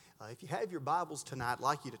If you have your Bibles tonight, I'd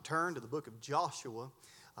like you to turn to the book of Joshua,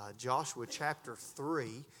 Joshua chapter 3.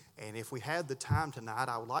 And if we had the time tonight,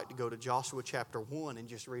 I would like to go to Joshua chapter 1 and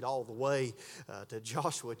just read all the way to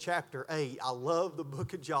Joshua chapter 8. I love the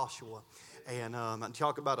book of Joshua. And I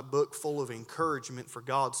talk about a book full of encouragement for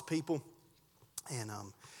God's people. And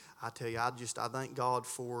I tell you, I thank God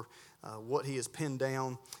for what He has penned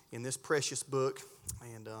down in this precious book.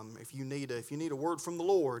 And if you need a word from the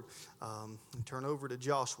Lord, turn over to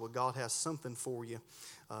Joshua. God has something for you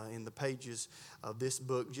in the pages of this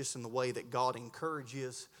book, just in the way that God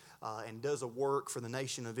encourages and does a work for the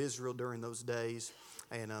nation of Israel during those days.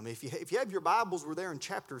 And if you have your Bibles, we're there in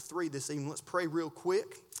chapter 3 this evening. Let's pray real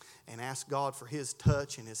quick and ask God for His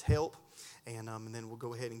touch and His help. And then we'll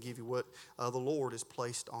go ahead and give you what the Lord has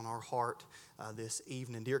placed on our heart this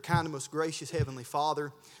evening. Dear, kind and most gracious Heavenly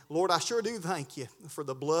Father, Lord, I sure do thank you for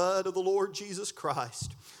the blood of the Lord Jesus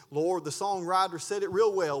Christ. Lord, the songwriter said it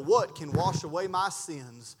real well. What can wash away my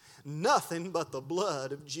sins? Nothing but the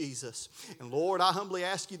blood of Jesus. And Lord, I humbly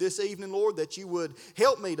ask you this evening, Lord, that you would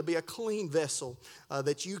help me to be a clean vessel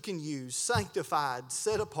that you can use, sanctified,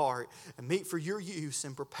 set apart, and meet for your use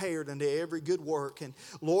and prepared unto every good work. And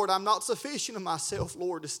Lord, I'm not sufficient of myself,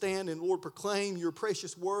 Lord, to stand and, Lord, proclaim your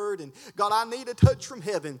precious word. And God, I need a touch from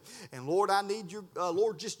heaven. And Lord, I need your,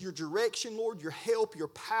 Lord, just your direction, Lord, your help, your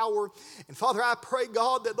power. And Father, I pray,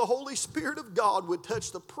 God, that the Holy Spirit of God would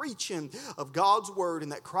touch the preaching of God's word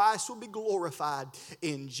and that Christ will be glorified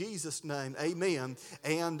in Jesus' name. Amen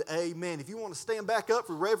and amen. If you want to stand back up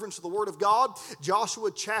for reverence to the word of God,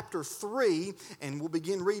 Joshua chapter 3, and we'll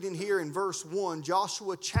begin reading here in verse 1.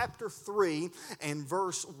 Joshua chapter 3 and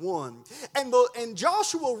verse 1. And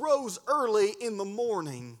Joshua rose early in the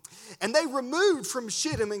morning, and they removed from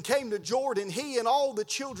Shittim and came to Jordan, he and all the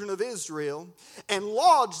children of Israel, and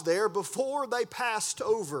lodged there before they passed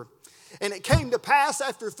over. And it came to pass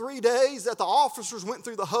after 3 days that the officers went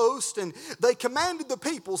through the host, and they commanded the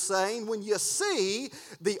people, saying, when you see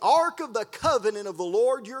the ark of the covenant of the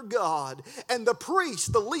Lord your God, and the priests,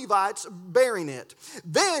 the Levites, bearing it,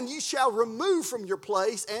 then you shall remove from your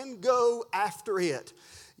place and go after it.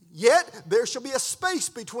 Yet there shall be a space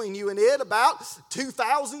between you and it, about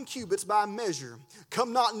 2,000 cubits by measure.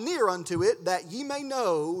 Come not near unto it, that ye may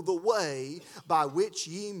know the way by which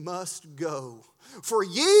ye must go. For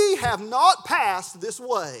ye have not passed this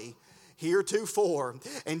way heretofore.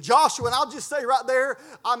 And Joshua, and I'll just say right there,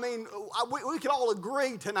 I mean, we can all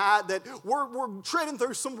agree tonight that we're treading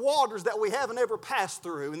through some waters that we haven't ever passed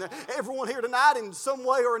through. And everyone here tonight in some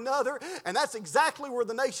way or another, and that's exactly where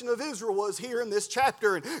the nation of Israel was here in this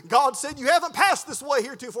chapter. And God said, you haven't passed this way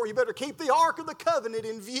heretofore. You better keep the ark of the covenant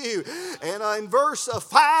in view. And in verse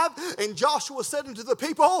 5, and Joshua said unto the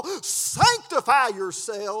people, sanctify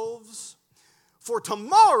yourselves, for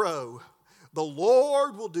tomorrow the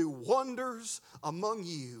Lord will do wonders among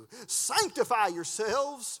you. Sanctify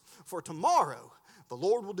yourselves, for tomorrow the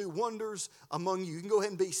Lord will do wonders among you. You can go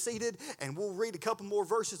ahead and be seated, and we'll read a couple more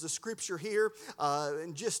verses of Scripture here.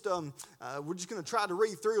 We're just going to try to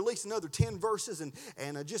read through at least another 10 verses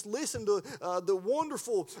and just listen to the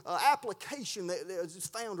wonderful application that is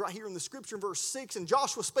found right here in the Scripture in verse 6. And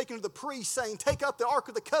Joshua speaking to the priests, saying, take up the ark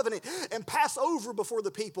of the covenant and pass over before the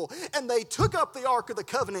people. And they took up the ark of the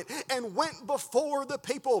covenant and went before the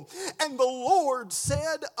people. And the Lord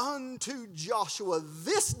said unto Joshua,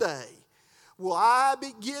 this day will I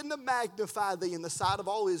begin to magnify thee in the sight of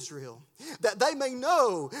all Israel, that they may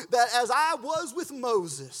know that as I was with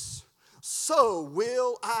Moses, so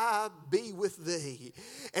will I be with thee.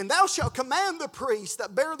 And thou shalt command the priests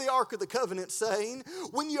that bear the ark of the covenant, saying,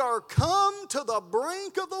 when ye are come to the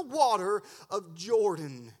brink of the water of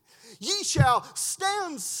Jordan, ye shall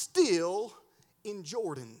stand still in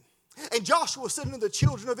Jordan. And Joshua said unto the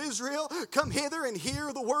children of Israel, come hither and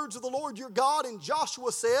hear the words of the Lord your God. And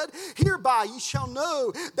Joshua said, hereby ye shall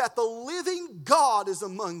know that the living God is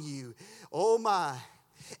among you. Oh my.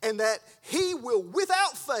 And that he will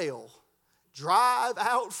without fail drive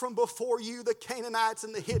out from before you the Canaanites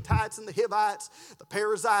and the Hittites and the Hivites, the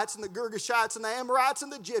Perizzites and the Girgashites and the Amorites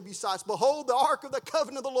and the Jebusites. Behold, the ark of the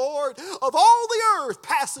covenant of the Lord of all the earth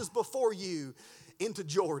passes before you into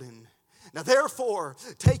Jordan. Now therefore,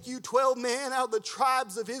 take you 12 men out of the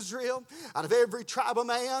tribes of Israel, out of every tribe of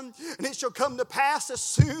man, and it shall come to pass as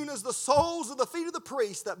soon as the soles of the feet of the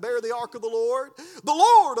priests that bear the ark of the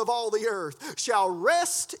Lord of all the earth, shall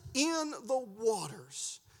rest in the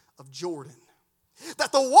waters of Jordan,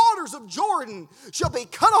 that the waters of Jordan shall be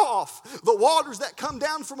cut off, the waters that come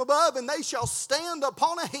down from above, and they shall stand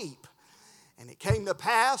upon a heap. And it came to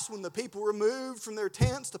pass when the people removed from their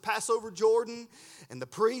tents to pass over Jordan, and the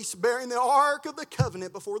priests bearing the ark of the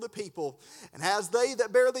covenant before the people. And as they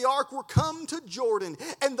that bear the ark were come to Jordan,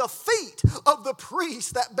 and the feet of the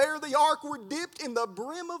priests that bear the ark were dipped in the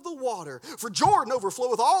brim of the water, for Jordan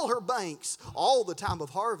overfloweth all her banks all the time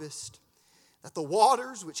of harvest, that the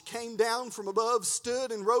waters which came down from above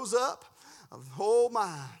stood and rose up,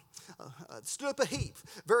 stood up a heap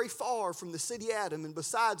very far from the city Adam and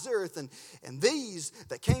beside Zereth, and these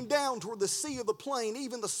that came down toward the sea of the plain,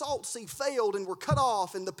 even the salt sea, failed and were cut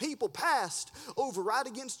off, and the people passed over right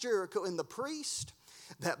against Jericho, and the priest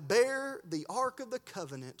that bare the ark of the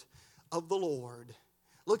covenant of the Lord.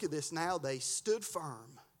 Look at this now. They stood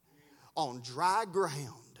firm on dry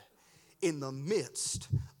ground in the midst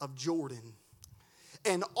of Jordan.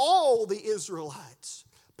 And all the Israelites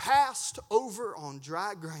passed over on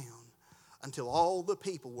dry ground until all the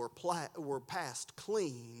people were passed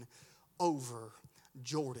clean over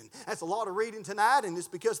Jordan. That's a lot of reading tonight, and it's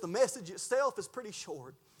because the message itself is pretty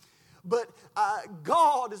short. But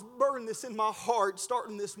God has burned this in my heart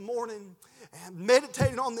starting this morning and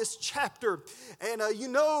meditating on this chapter. And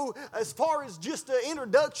as far as just an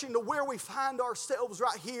introduction to where we find ourselves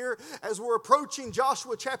right here as we're approaching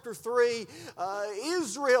Joshua chapter 3,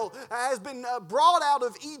 Israel has been brought out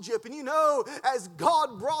of Egypt. And as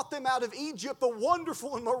God brought them out of Egypt, the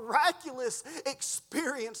wonderful and miraculous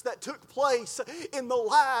experience that took place in the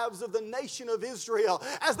lives of the nation of Israel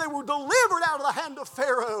as they were delivered out of the hand of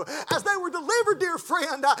Pharaoh, as they were delivered, dear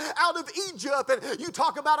friend, out of Egypt. And you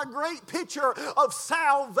talk about a great picture of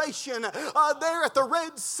salvation there at the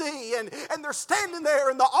Red Sea. And they're standing there,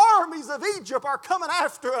 and the armies of Egypt are coming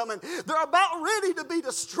after them. And they're about ready to be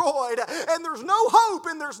destroyed. And there's no hope,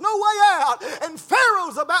 and there's no way out. And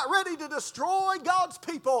Pharaoh's about ready to destroy God's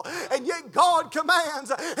people. And yet God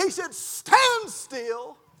commands, He said, stand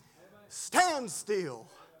still,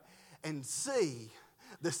 and see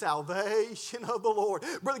the salvation of the Lord.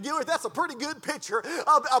 Brother Gilbert, that's a pretty good picture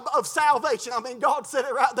of salvation. I mean, God said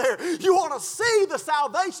it right there. You want to see the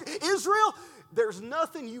salvation? Israel, there's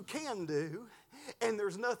nothing you can do, and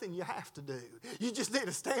there's nothing you have to do. You just need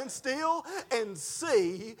to stand still and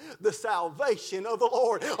see the salvation of the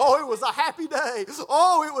Lord. Oh, it was a happy day.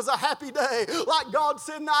 Oh, it was a happy day. Like God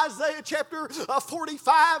said in Isaiah chapter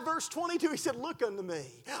 45, verse 22, He said, look unto me.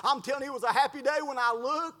 I'm telling you, it was a happy day when I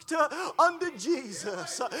looked unto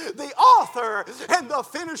Jesus, the author and the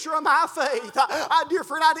finisher of my faith. Dear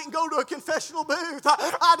friend, I didn't go to a confessional booth.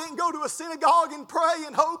 I didn't go to a synagogue and pray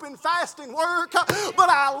and hope and fast and work, but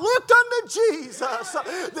I looked unto Jesus,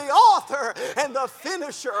 the author and the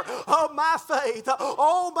finisher of my faith.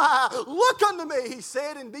 Oh my, look unto me, He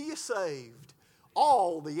said, and be ye saved,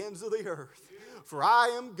 all the ends of the earth. For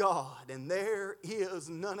I am God, and there is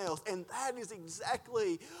none else. And that is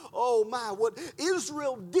exactly, what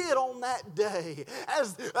Israel did on that day.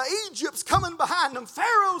 As Egypt's coming behind them,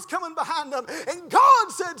 Pharaoh's coming behind them, and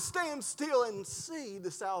God said, stand still and see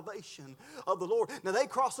the salvation of the Lord. Now they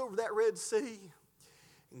cross over that Red Sea,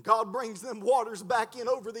 and God brings them waters back in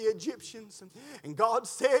over the Egyptians. And God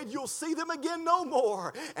said, you'll see them again no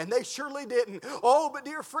more. And they surely didn't. Oh, but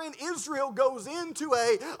dear friend, Israel goes into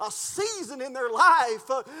a season in their life.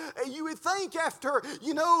 You would think after,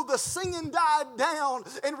 the singing died down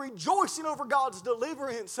and rejoicing over God's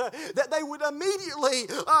deliverance, that they would immediately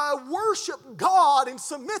worship God and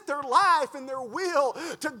submit their life and their will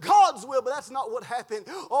to God's will. But that's not what happened.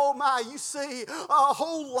 Oh my, you see a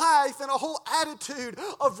whole life and a whole attitude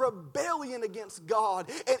of rebellion against God.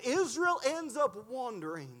 And Israel ends up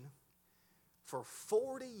wandering for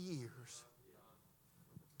 40 years.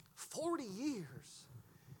 40 years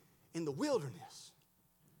in the wilderness.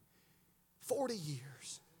 40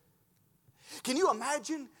 years. Can you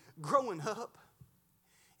imagine growing up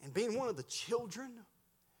and being one of the children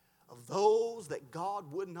of those that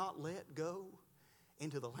God would not let go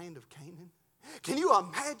into the land of Canaan? Can you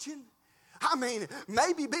imagine? I mean,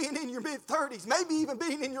 maybe being in your mid-30s, maybe even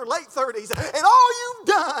being in your late 30s, and all you've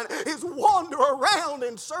done is wander around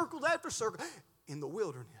in circles after circle in the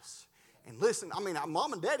wilderness. And listen,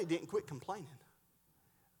 Mom and Daddy didn't quit complaining.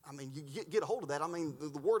 You get a hold of that.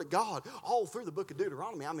 The Word of God all through the book of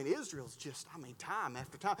Deuteronomy. Israel's just, time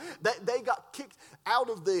after time. They got kicked out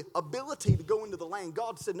of the ability to go into the land.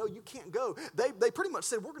 God said, no, you can't go. They pretty much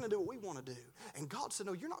said, we're going to do what we want to do. And God said,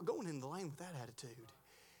 no, you're not going into the land with that attitude.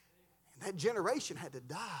 That generation had to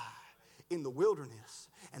die in the wilderness.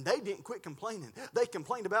 And they didn't quit complaining. They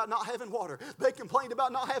complained about not having water. They complained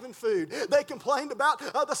about not having food. They complained about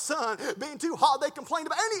the sun being too hot. They complained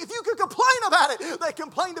about if you could complain about it. They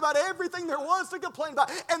complained about everything there was to complain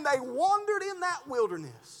about. And they wandered in that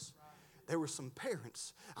wilderness. there were some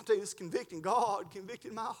parents. I'll tell you, this convicting, God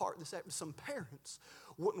convicted my heart this afternoon. Some parents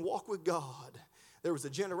wouldn't walk with God. There was a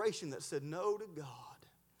generation that said no to God.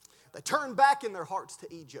 They turned back in their hearts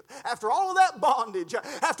to Egypt. After all of that bondage,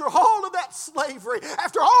 after all of that slavery,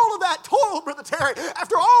 after all of that toil, Brother Terry,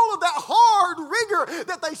 after all of that hard rigor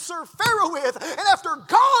that they served Pharaoh with, and after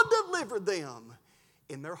God delivered them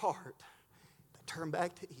in their heart, they turned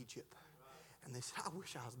back to Egypt. And they said, I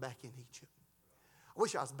wish I was back in Egypt. I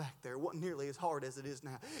wish I was back there. It wasn't nearly as hard as it is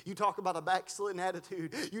now. You talk about a backslidden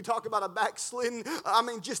attitude. You talk about a backslidden,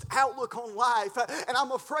 just outlook on life. And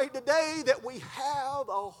I'm afraid today that we have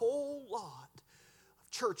a whole lot of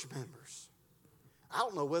church members. I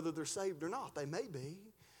don't know whether they're saved or not. They may be.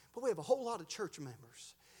 But we have a whole lot of church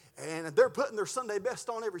members. And they're putting their Sunday best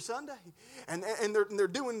on every Sunday. And they're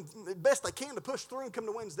doing the best they can to push through and come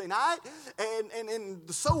to Wednesday night. And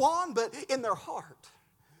so on. But in their heart,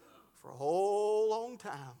 for a whole long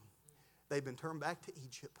time, they've been turned back to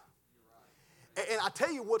Egypt. And I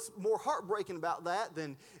tell you what's more heartbreaking about that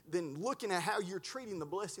than looking at how you're treating the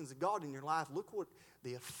blessings of God in your life. Look what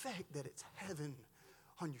the effect that it's having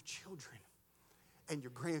on your children and your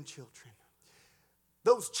grandchildren.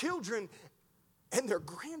 Those children and their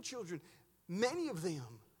grandchildren, many of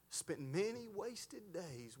them spent many wasted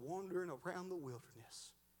days wandering around the wilderness.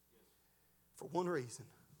 For one reason,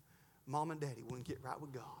 Mom and Daddy wouldn't get right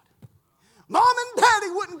with God. Mom and Daddy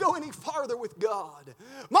wouldn't go any farther with God.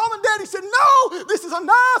 Mom and Daddy said, no, this is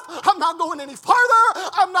enough. I'm not going any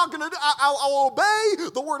farther. I'll obey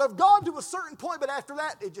the word of God to a certain point, but after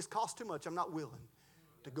that, it just costs too much. I'm not willing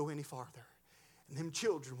to go any farther. And them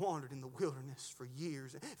children wandered in the wilderness for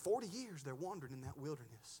years. 40 years they're wandering in that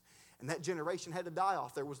wilderness. And that generation had to die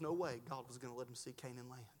off. There was no way God was going to let them see Canaan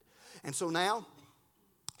land. And so now,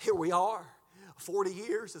 here we are. 40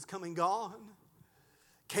 years has come and gone.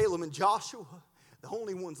 Caleb and Joshua, the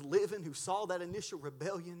only ones living who saw that initial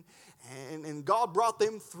rebellion, and God brought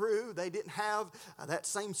them through. They didn't have that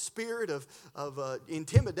same spirit of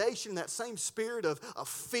intimidation, that same spirit of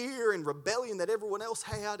fear and rebellion that everyone else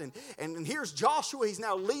had. And here's Joshua. He's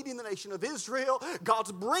now leading the nation of Israel.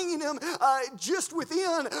 God's bringing them just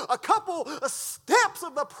within a couple of steps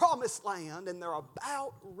of the promised land, and they're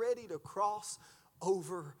about ready to cross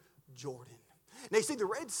over Jordan. Now, you see, the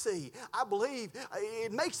Red Sea, I believe,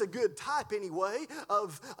 it makes a good type anyway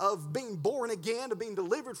of being born again, of being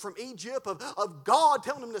delivered from Egypt, of God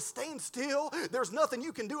telling them to stand still. There's nothing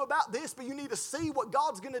you can do about this, but you need to see what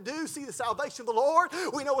God's going to do, see the salvation of the Lord.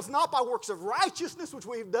 We know it's not by works of righteousness, which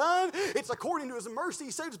we've done. It's according to His mercy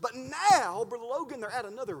He saves. But now, Brother Logan, they're at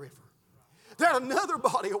another river. They're at another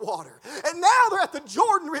body of water. And now they're at the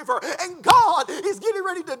Jordan River. And God is getting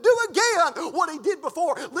ready to do again what He did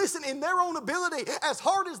before. Listen, in their own ability, as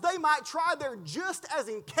hard as they might try, they're just as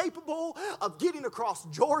incapable of getting across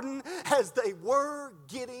Jordan as they were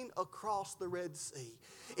getting across the Red Sea.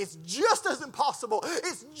 It's just as impossible.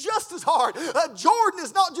 It's just as hard. Jordan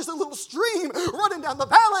is not just a little stream running down the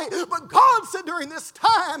valley, but God said during this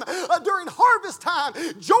time, during harvest time,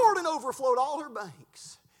 Jordan overflowed all her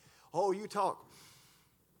banks. Oh, you talk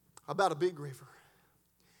about a big river.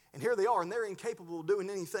 And here they are, and they're incapable of doing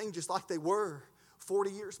anything just like they were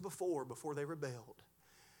 40 years before they rebelled.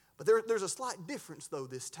 But there's a slight difference, though,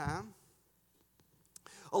 this time.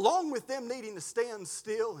 Along with them needing to stand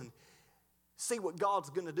still and see what God's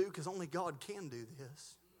going to do, because only God can do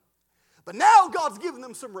this. But now God's given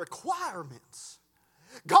them some requirements.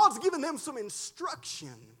 God's given them some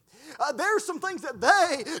instruction. There's some things that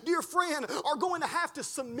they, dear friend, are going to have to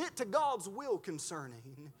submit to God's will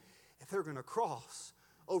concerning if they're going to cross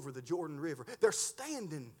over the Jordan River. They're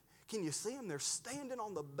standing, can you see them? They're standing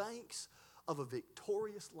on the banks of a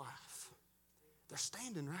victorious life. They're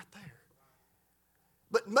standing right there.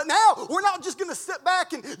 But now, we're not just going to sit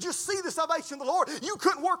back and just see the salvation of the Lord. You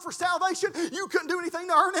couldn't work for salvation. You couldn't do anything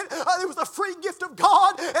to earn it. It was a free gift of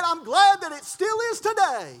God, and I'm glad that it still is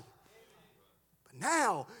today.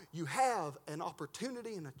 Now you have an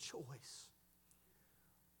opportunity and a choice.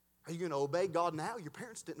 Are you going to obey God now? Your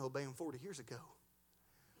parents didn't obey Him 40 years ago.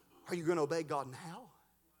 Are you going to obey God now?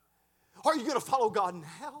 Are you going to follow God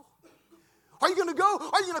now? Are you going to go?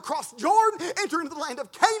 Are you going to cross Jordan, enter into the land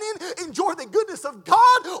of Canaan, enjoy the goodness of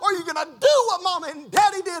God? Or are you going to do what Mama and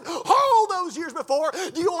Daddy did all those years before?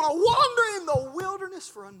 Do you want to wander in the wilderness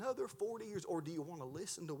for another 40 years? Or do you want to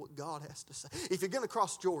listen to what God has to say? If you're going to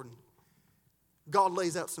cross Jordan, God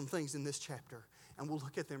lays out some things in this chapter, and we'll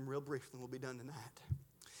look at them real briefly, and we'll be done tonight.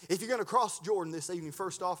 If you're going to cross Jordan this evening,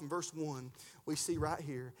 first off in verse 1, we see right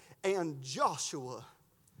here, and Joshua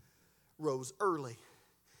rose early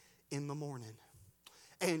in the morning.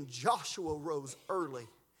 And Joshua rose early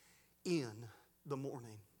in the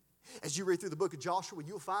morning. As you read through the book of Joshua,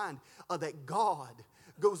 you'll find that God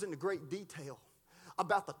goes into great detail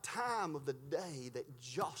about the time of the day that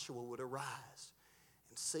Joshua would arise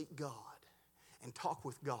and seek God and talk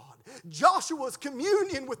with God. Joshua's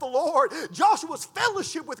communion with the Lord, Joshua's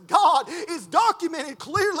fellowship with God is documented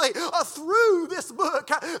clearly through this book.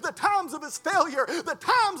 The times of his failure, the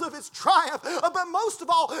times of his triumph, but most of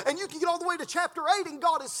all, and you can get all the way to chapter 8, and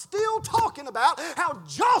God is still talking about how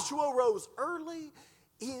Joshua rose early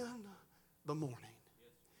in the morning.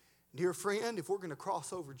 Dear friend, if we're going to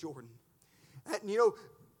cross over Jordan, and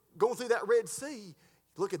going through that Red Sea,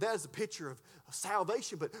 look at that as a picture of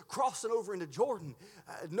salvation, but crossing over into Jordan,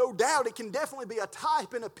 no doubt it can definitely be a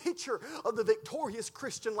type and a picture of the victorious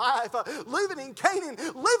Christian life, living in Canaan,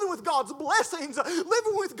 living with God's blessings,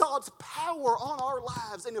 living with God's power on our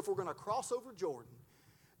lives. And if we're going to cross over Jordan,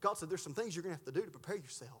 God said there's some things you're going to have to do to prepare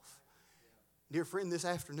yourself. Dear friend, this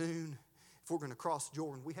afternoon, if we're going to cross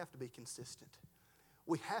Jordan, we have to be consistent.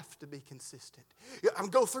 We have to be consistent. I'm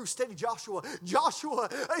going through study Joshua. Joshua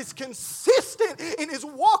is consistent in his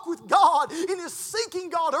walk with God, in his seeking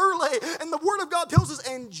God early. And the Word of God tells us,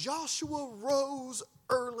 and Joshua rose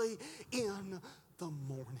early in the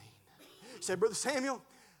morning. He said, Brother Samuel,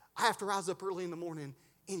 I have to rise up early in the morning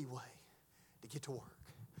anyway to get to work.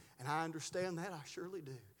 And I understand that. I surely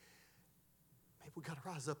do. Maybe we've got to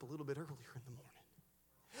rise up a little bit earlier in the morning.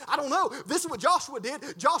 I don't know. This is what Joshua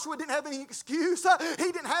did. Joshua didn't have any excuse.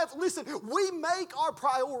 Listen, we make our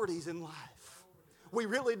priorities in life. We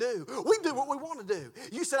really do. We do what we want to do.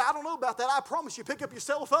 You said, I don't know about that. I promise you, pick up your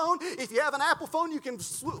cell phone. If you have an Apple phone, you can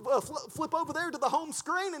flip over there to the home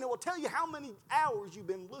screen and it will tell you how many hours you've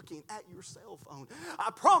been looking at your cell phone.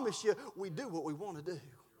 I promise you, we do what we want to do.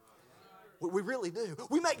 We really do.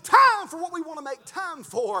 We make time for what we want to make time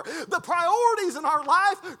for. The priorities in our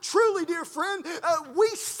life, truly, dear friend, we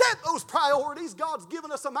set those priorities. God's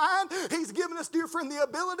given us a mind. He's given us, dear friend, the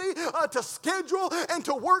ability to schedule and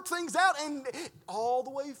to work things out. And all the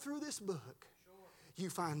way through this book, you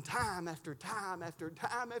find time after time after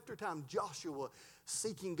time after time Joshua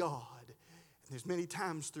seeking God. And there's many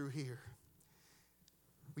times through here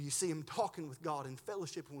where you see him talking with God and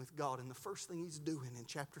fellowshipping with God. And the first thing he's doing in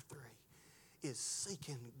chapter 3 is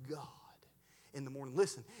seeking God in the morning.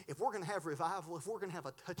 Listen, if we're going to have revival, if we're going to have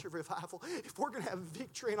a touch of revival, if we're going to have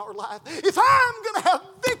victory in our life, if I'm going to have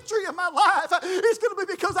victory in my life, it's going to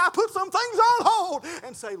be because I put some things on hold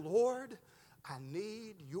and say, Lord, I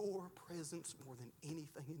need your presence more than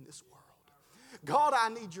anything in this world. God, I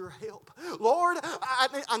need your help. Lord,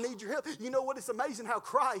 I need your help. You know what? It's amazing how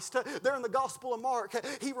Christ, there in the Gospel of Mark,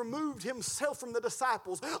 he removed himself from the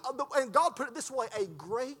disciples. And God put it this way, a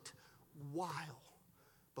great while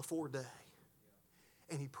before day.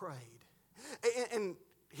 And he prayed. And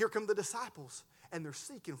here come the disciples. And they're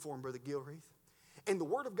seeking for him, Brother Gilreath. And the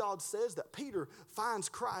Word of God says that Peter finds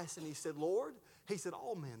Christ and he said, Lord, he said,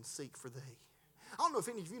 all men seek for thee. I don't know if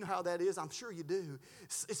any of you know how that is. I'm sure you do.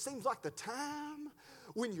 It seems like the time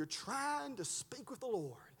when you're trying to speak with the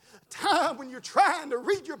Lord, time when you're trying to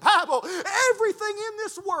read your Bible, everything in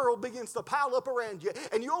this world begins to pile up around you.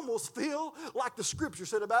 And you almost feel like the Scripture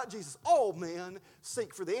said about Jesus. All men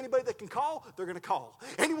seek for thee. Anybody that can call, they're going to call.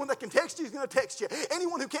 Anyone that can text you is going to text you.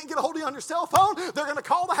 Anyone who can't get a hold of you on your cell phone, they're going to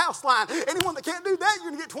call the house line. Anyone that can't do that,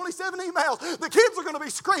 you're going to get 27 emails. The kids are going to be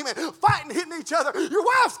screaming, fighting, hitting each other. Your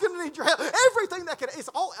wife's going to need your help. Everything that can,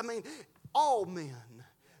 all men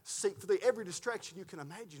seek for thee. Every distraction you can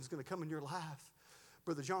imagine is going to come in your life.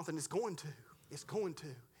 Brother Jonathan, it's going to. It's going to.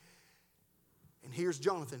 And here's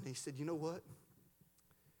Jonathan. He said, you know what?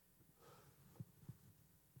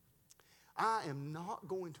 I am not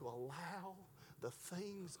going to allow the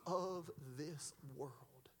things of this world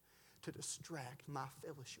to distract my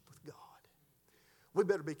fellowship with God. We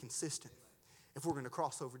better be consistent if we're going to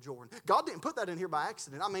cross over Jordan. God didn't put that in here by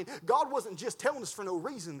accident. I mean, God wasn't just telling us for no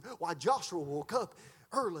reason why Joshua woke up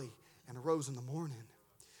early and arose in the morning.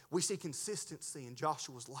 We see consistency in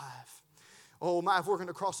Joshua's life. Oh my, if we're going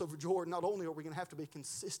to cross over Jordan, not only are we going to have to be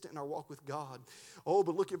consistent in our walk with God. Oh,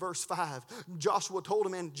 but look at verse 5. Joshua told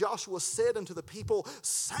him, and Joshua said unto the people,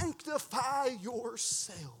 sanctify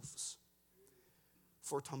yourselves,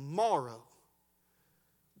 for tomorrow,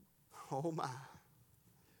 oh my,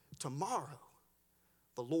 tomorrow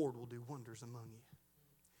the Lord will do wonders among you.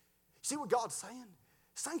 See what God's saying?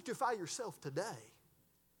 Sanctify yourself today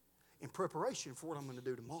in preparation for what I'm going to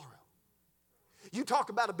do tomorrow. You talk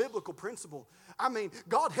about a biblical principle. I mean,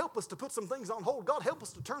 God help us to put some things on hold. God help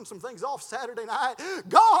us to turn some things off Saturday night.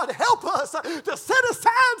 God help us to set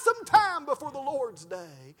aside some time before the Lord's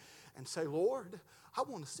day and say, Lord, I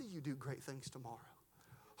want to see you do great things tomorrow.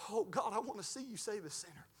 Oh, God, I want to see you save a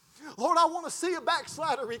sinner. Lord, I want to see a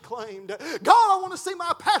backslider reclaimed. God, I want to see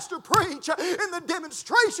my pastor preach in the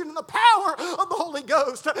demonstration and the power of the Holy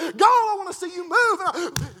Ghost. God, I want to see you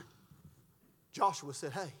move. Joshua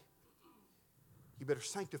said, hey, you better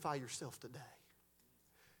sanctify yourself today.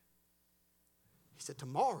 He said,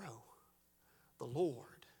 tomorrow the Lord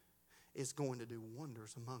is going to do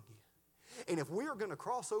wonders among you. And if we are going to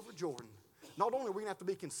cross over Jordan, not only are we going to have to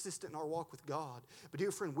be consistent in our walk with God, but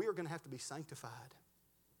dear friend, we are going to have to be sanctified.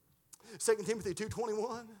 2 Timothy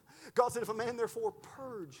 2:21, God said, if a man therefore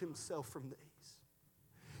purge himself from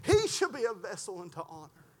these, he shall be a vessel unto honor,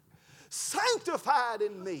 sanctified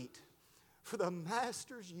and meet for the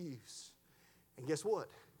master's use. And guess what?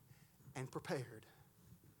 And prepared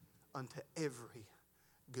unto every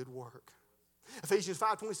good work. Ephesians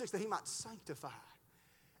 5:26, that he might sanctify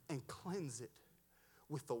and cleanse it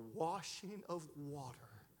with the washing of water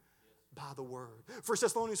by the word. 1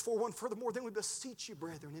 Thessalonians 4:1, furthermore, then we beseech you,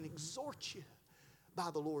 brethren, and exhort you by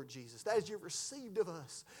the Lord Jesus, that as you have received of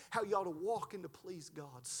us, how you ought to walk and to please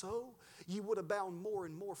God, so you would abound more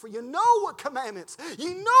and more. For you know what commandments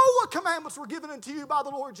were given unto you by the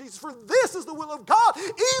Lord Jesus. For this is the will of God,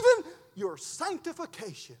 even your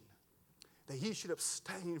sanctification, that ye should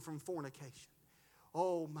abstain from fornication.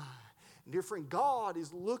 Oh my. Dear friend, God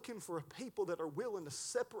is looking for a people that are willing to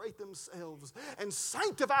separate themselves and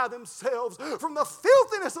sanctify themselves from the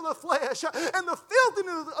filthiness of the flesh and the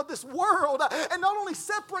filthiness of this world. And not only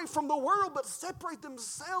separate from the world, but separate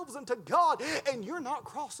themselves unto God. And you're not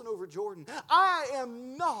crossing over Jordan. I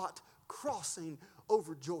am not crossing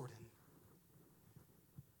over Jordan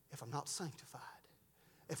if I'm not sanctified,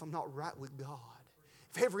 if I'm not right with God.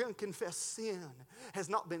 If every unconfessed sin has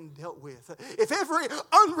not been dealt with, if every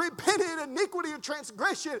unrepented iniquity or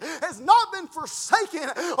transgression has not been forsaken,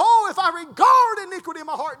 oh, if I regard iniquity in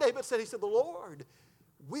my heart, David said, he said, the Lord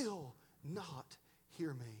will not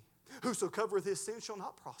hear me. Whoso covereth his sin shall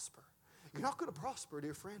not prosper. You're not going to prosper,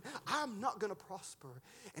 dear friend. I'm not going to prosper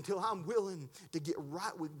until I'm willing to get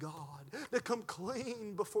right with God, to come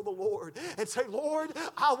clean before the Lord and say, Lord,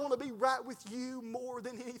 I want to be right with you more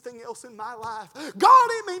than anything else in my life. God,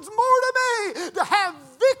 it means more to me to have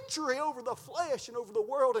victory over the flesh and over the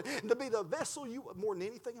world and to be the vessel you more than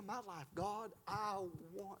anything in my life. God, I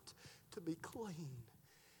want to be clean.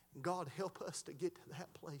 God, help us to get to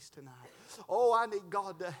that place tonight. Oh, I need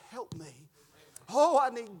God to help me. Oh, I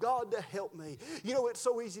need God to help me. You know, it's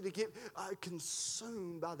so easy to get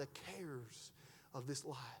consumed by the cares of this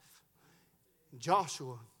life.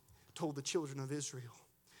 Joshua told the children of Israel,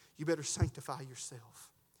 you better sanctify yourself.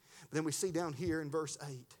 But then we see down here in verse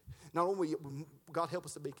 8, not only God help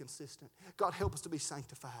us to be consistent, God help us to be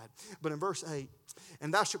sanctified, but in verse 8,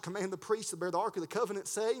 and thou shalt command the priests to bear the ark of the covenant,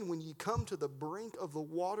 saying, when ye come to the brink of the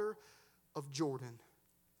water of Jordan,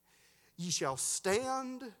 ye shall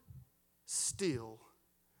stand still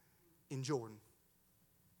in Jordan.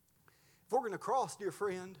 If we're going to cross, dear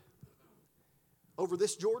friend, over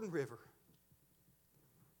this Jordan River,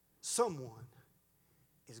 someone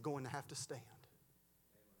is going to have to stand.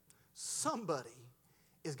 Somebody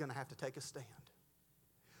is going to have to take a stand.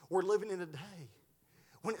 We're living in a day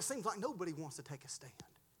when it seems like nobody wants to take a stand.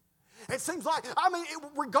 It seems like,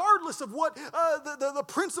 regardless of what the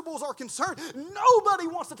principles are concerned, nobody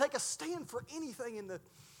wants to take a stand for anything in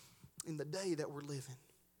the day that we're living.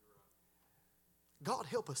 God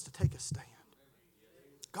help us to take a stand.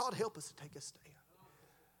 God help us to take a stand.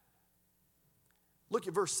 Look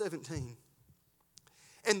at verse 17.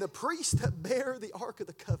 And the priests that bear the ark of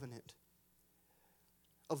the covenant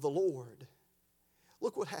of the Lord,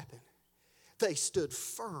 look what happened. They stood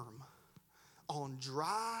firm on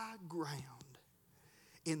dry ground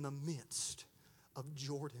in the midst of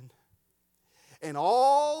Jordan. And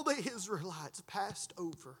all the Israelites passed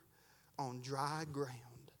over on dry ground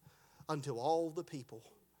until all the people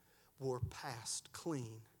were passed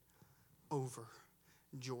clean over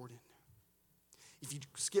Jordan. If you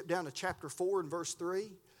skip down to chapter 4 and verse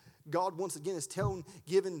 3, God once again is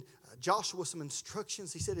giving Joshua some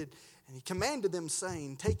instructions. He said, and he commanded them,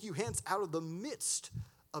 saying, take you hence out of the midst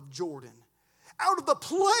of Jordan, out of the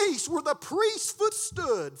place where the priest's foot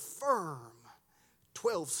stood firm,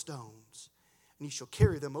 12 stones, and you shall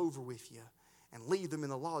carry them over with you and leave them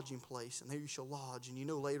in the lodging place, and there you shall lodge. And you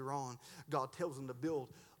know later on, God tells them to build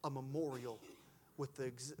a memorial with the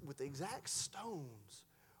exact stones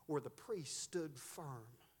where the priest stood firm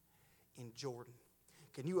in Jordan.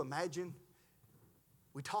 Can you imagine?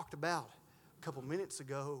 We talked about a couple minutes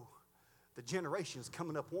ago the generations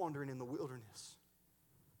coming up wandering in the wilderness.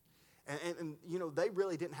 And you know, they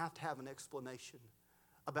really didn't have to have an explanation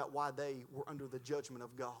about why they were under the judgment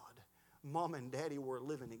of God. Mom and Daddy were a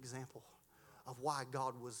living example of why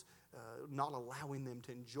God was not allowing them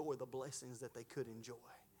to enjoy the blessings that they could enjoy.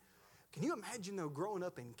 Can you imagine, though, growing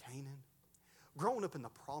up in Canaan, growing up in the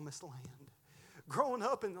promised land, growing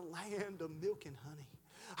up in the land of milk and honey?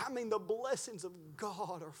 I mean, the blessings of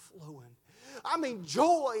God are flowing. I mean,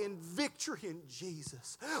 joy and victory in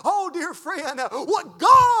Jesus. Oh, dear friend, what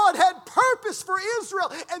God had purposed for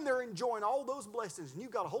Israel, and they're enjoying all those blessings. And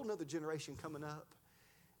you've got a whole other generation coming up.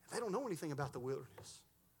 They don't know anything about the wilderness.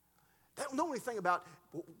 They don't know anything about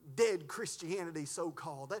dead Christianity,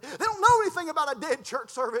 so-called. They don't know anything about a dead church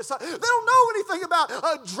service. They don't know anything about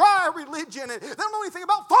a dry religion. And they don't know anything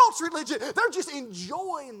about false religion. They're just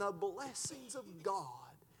enjoying the blessings of God.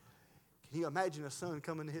 Can you imagine a son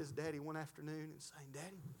coming to his daddy one afternoon and saying,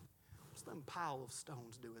 Daddy, what's them pile of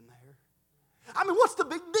stones doing there? I mean, what's the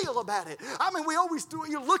big deal about it? I mean, we always do it.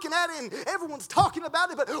 You're looking at it and everyone's talking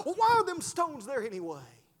about it, but why are them stones there anyway?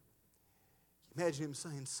 Imagine him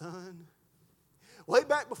saying, Son, way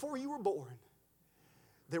back before you were born,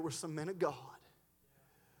 there were some men of God.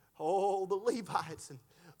 Oh, the Levites and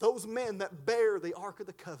those men that bear the Ark of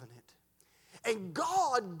the Covenant. And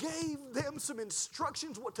God gave them some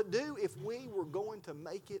instructions what to do if we were going to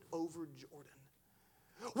make it over Jordan.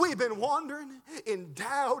 We've been wandering in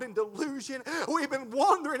doubt and delusion. We've been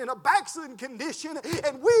wandering in a backslidden condition.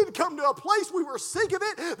 And we'd come to a place we were sick of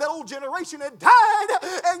it. That old generation had died.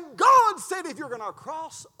 And God said, if you're going to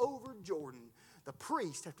cross over Jordan, the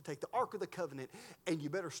priests have to take the Ark of the Covenant and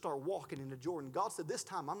you better start walking into Jordan. God said, this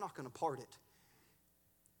time I'm not going to part it.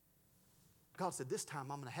 God said, this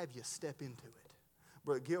time I'm going to have you step into it.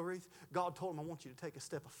 Brother Gilreath, God told him, I want you to take a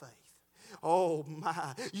step of faith. Oh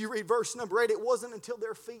my. You read verse number 8, it wasn't until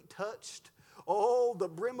their feet touched, the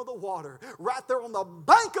brim of the water, right there on the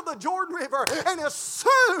bank of the Jordan River. And as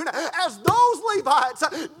soon as those Levites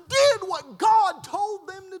did what God told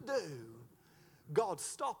them to do, God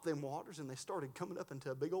stopped them waters and they started coming up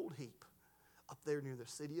into a big old heap up there near the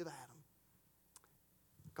city of Adam.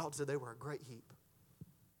 God said they were a great heap.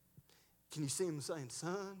 Can you see him saying,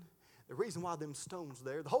 Son, the reason why them stones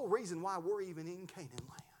there, the whole reason why we're even in Canaan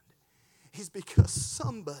land is because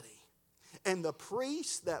somebody, and the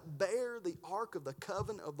priests that bear the Ark of the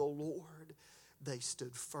Covenant of the Lord, they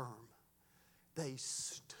stood firm. They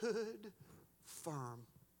stood firm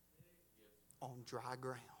on dry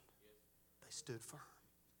ground. They stood firm.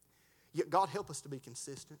 Yet God help us to be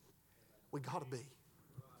consistent. We got to be.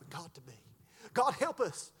 We got to be. God help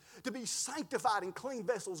us to be sanctified and clean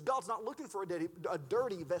vessels. God's not looking for a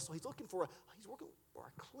dirty vessel. He's looking for He's looking for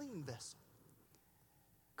a clean vessel.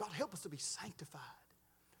 God help us to be sanctified.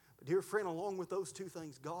 But dear friend, along with those two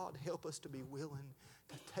things, God help us to be willing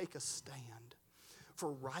to take a stand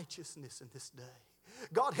for righteousness in this day.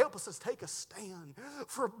 God help us to take a stand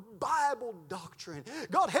for Bible doctrine.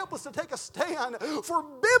 God help us to take a stand for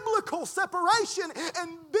biblical separation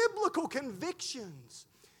and biblical convictions.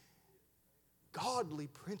 Godly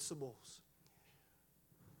principles.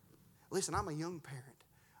 Listen, I'm a young parent.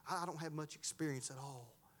 I don't have much experience at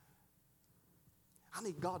all. I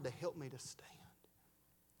need God to help me to stand.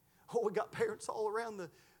 Oh, we got parents all around the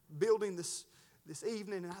building this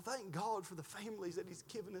evening, and I thank God for the families that He's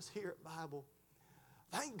given us here at Bible.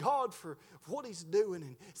 Thank God for what He's doing.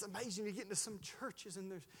 And it's amazing you get into some churches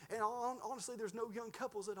and honestly there's no young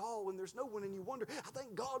couples at all and there's no one, and you wonder, I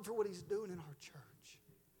thank God for what He's doing in our church.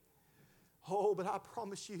 Oh, but I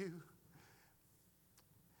promise you,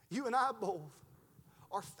 you and I both,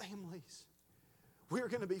 our families, we're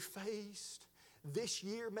going to be faced this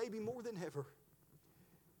year, maybe more than ever,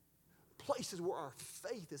 places where our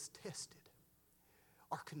faith is tested,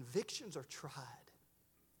 our convictions are tried,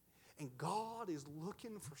 and God is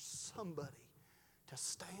looking for somebody to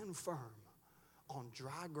stand firm on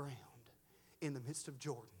dry ground in the midst of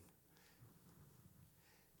Jordan.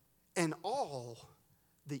 And all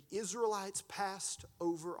the Israelites passed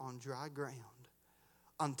over on dry ground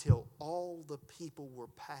until all the people were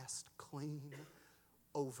passed clean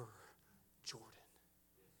over Jordan.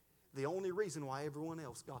 The only reason why everyone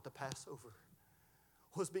else got to pass over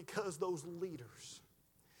was because those leaders,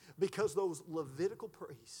 because those Levitical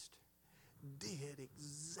priests did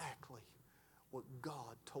exactly what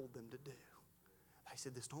God told them to do. They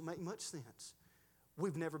said, this don't make much sense.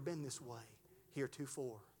 We've never been this way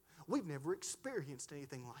heretofore. We've never experienced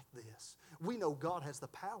anything like this. We know God has the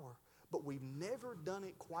power, but we've never done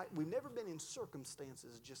it quite. We've never been in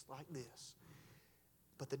circumstances just like this.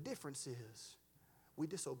 But the difference is we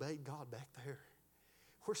disobeyed God back there.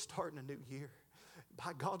 We're starting a new year.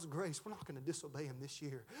 By God's grace, we're not going to disobey Him this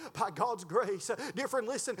year. By God's grace. Dear friend,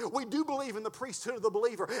 listen, we do believe in the priesthood of the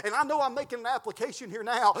believer. And I know I'm making an application here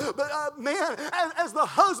now. But man, as the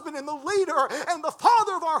husband and the leader and the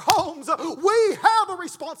father of our homes, we have a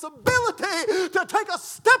responsibility to take a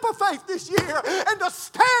step of faith this year and to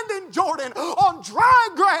stand in Jordan on dry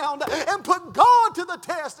ground and put God to the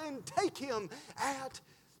test and take Him at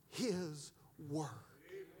His word.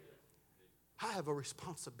 I have a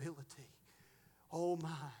responsibility. Oh my.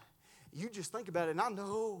 You just think about it, and I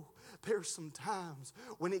know there's some times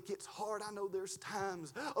when it gets hard. I know there's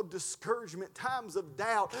times of discouragement, times of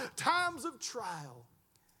doubt, times of trial.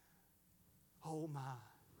 Oh my.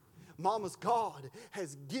 Mamas, God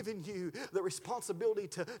has given you the responsibility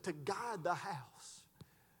to guide the house.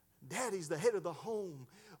 Daddy's the head of the home.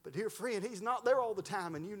 But dear friend, He's not there all the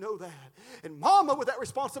time, and you know that. And Mama with that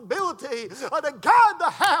responsibility to guide the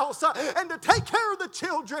house and to take care of the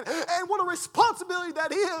children. And what a responsibility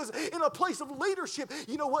that is in a place of leadership.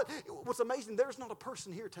 You know what? What's amazing, there's not a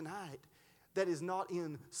person here tonight that is not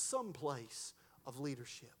in some place of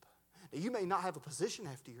leadership. Now, you may not have a position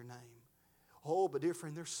after your name. Oh, but dear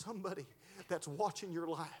friend, there's somebody that's watching your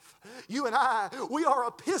life. You and I, we are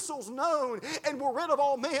epistles known and we're read of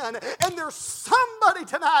all men. And there's somebody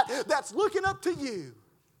tonight that's looking up to you.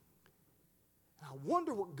 And I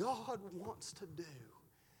wonder what God wants to do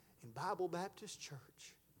in Bible Baptist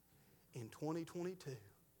Church in 2022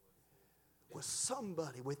 with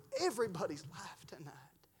somebody, with everybody's life tonight,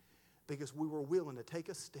 because we were willing to take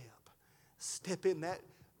a step in that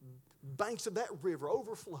banks of that river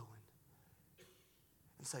overflowing,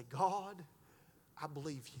 and say, God, I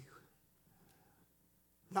believe you.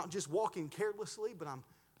 Not just walking carelessly, but I'm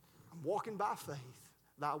walking by faith.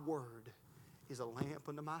 Thy word is a lamp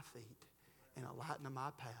unto my feet and a light unto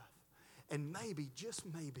my path. And maybe, just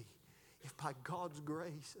maybe, if by God's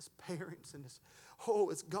grace, as parents and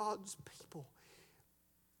as God's people,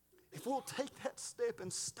 if we'll take that step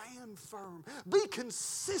and stand firm, be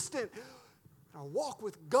consistent, walk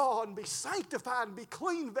with God and be sanctified and be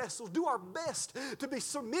clean vessels. Do our best to be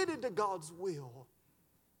submitted to God's will.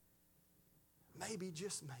 Maybe,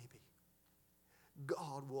 just maybe,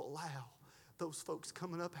 God will allow those folks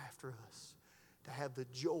coming up after us to have the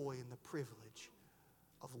joy and the privilege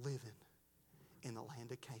of living in the land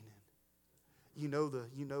of Canaan. You know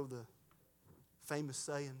the famous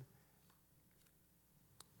saying,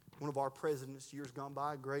 one of our presidents years gone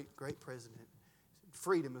by, a great president,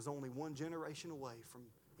 freedom is only one generation away from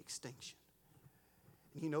extinction.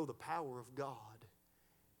 And you know the power of God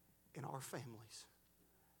in our families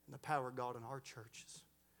and the power of God in our churches.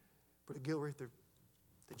 Brother Gilreath, they're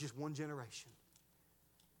just one generation.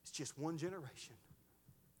 It's just one generation.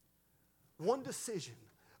 One decision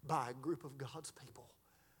by a group of God's people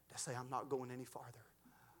to say, I'm not going any farther.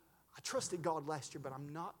 I trusted God last year, but I'm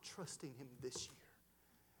not trusting Him this year.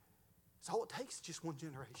 It's all it takes, just one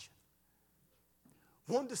generation.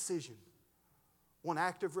 One decision, one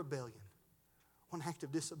act of rebellion, one act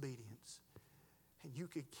of disobedience, and you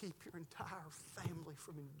could keep your entire family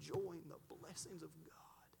from enjoying the blessings of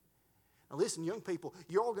God. Now listen, young people,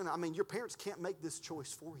 you're all your parents can't make this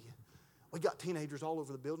choice for you. We got teenagers all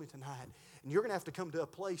over the building tonight, and you're going to have to come to a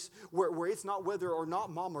place where it's not whether or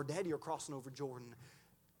not mom or daddy are crossing over Jordan.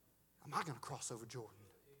 Am I going to cross over Jordan?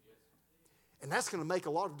 And that's going to make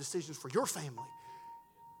a lot of decisions for your family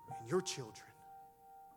and your children.